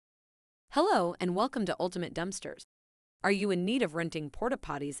Hello and welcome to Ultimate Dumpsters. Are you in need of renting porta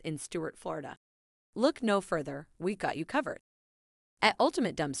potties in Stuart, Florida? Look no further, we got you covered. At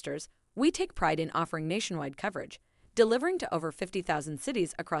Ultimate Dumpsters, we take pride in offering nationwide coverage, delivering to over 50,000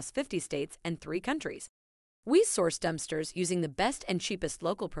 cities across 50 states and 3 countries. We source dumpsters using the best and cheapest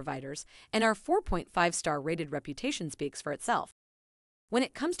local providers, and our 4.5-star rated reputation speaks for itself. When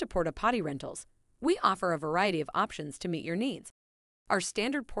it comes to porta potty rentals, we offer a variety of options to meet your needs. Our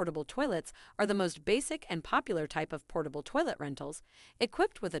standard portable toilets are the most basic and popular type of portable toilet rentals,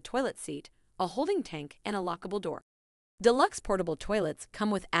 equipped with a toilet seat, a holding tank, and a lockable door. Deluxe portable toilets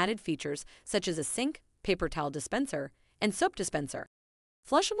come with added features such as a sink, paper towel dispenser, and soap dispenser.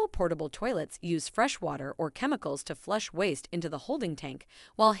 Flushable portable toilets use fresh water or chemicals to flush waste into the holding tank,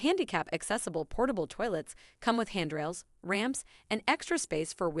 while handicap accessible portable toilets come with handrails, ramps, and extra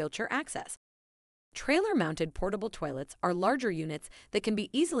space for wheelchair access. Trailer-mounted portable toilets are larger units that can be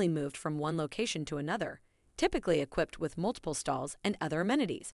easily moved from one location to another, typically equipped with multiple stalls and other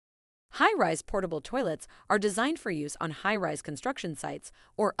amenities. High-rise portable toilets are designed for use on high-rise construction sites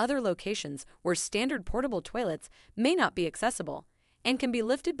or other locations where standard portable toilets may not be accessible and can be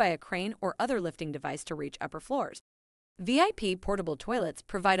lifted by a crane or other lifting device to reach upper floors. VIP portable toilets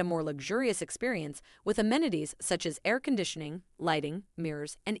provide a more luxurious experience with amenities such as air conditioning, lighting,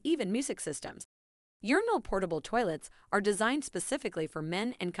 mirrors, and even music systems. Urinal portable toilets are designed specifically for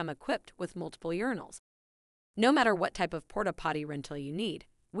men and come equipped with multiple urinals. No matter what type of porta potty rental you need,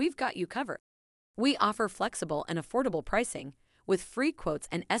 we've got you covered. We offer flexible and affordable pricing with free quotes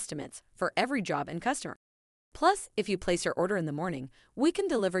and estimates for every job and customer. Plus, if you place your order in the morning, we can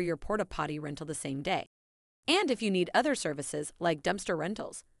deliver your porta potty rental the same day. And if you need other services like dumpster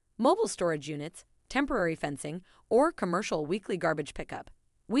rentals, mobile storage units, temporary fencing, or commercial weekly garbage pickup,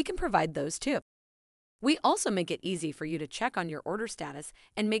 we can provide those too. We also make it easy for you to check on your order status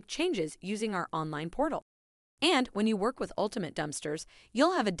and make changes using our online portal. And when you work with Ultimate Dumpsters,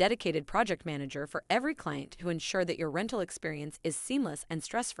 you'll have a dedicated project manager for every client to ensure that your rental experience is seamless and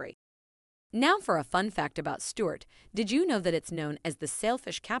stress-free. Now for a fun fact about Stuart. Did you know that it's known as the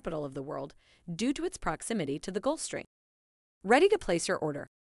sailfish capital of the world due to its proximity to the Gulf Stream? Ready to place your order?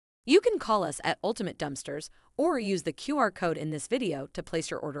 You can call us at Ultimate Dumpsters or use the QR code in this video to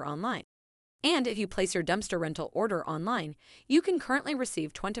place your order online. And if you place your dumpster rental order online, you can currently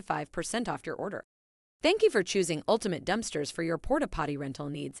receive 25% off your order. Thank you for choosing Ultimate Dumpsters for your porta potty rental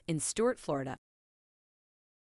needs in Stuart, Florida.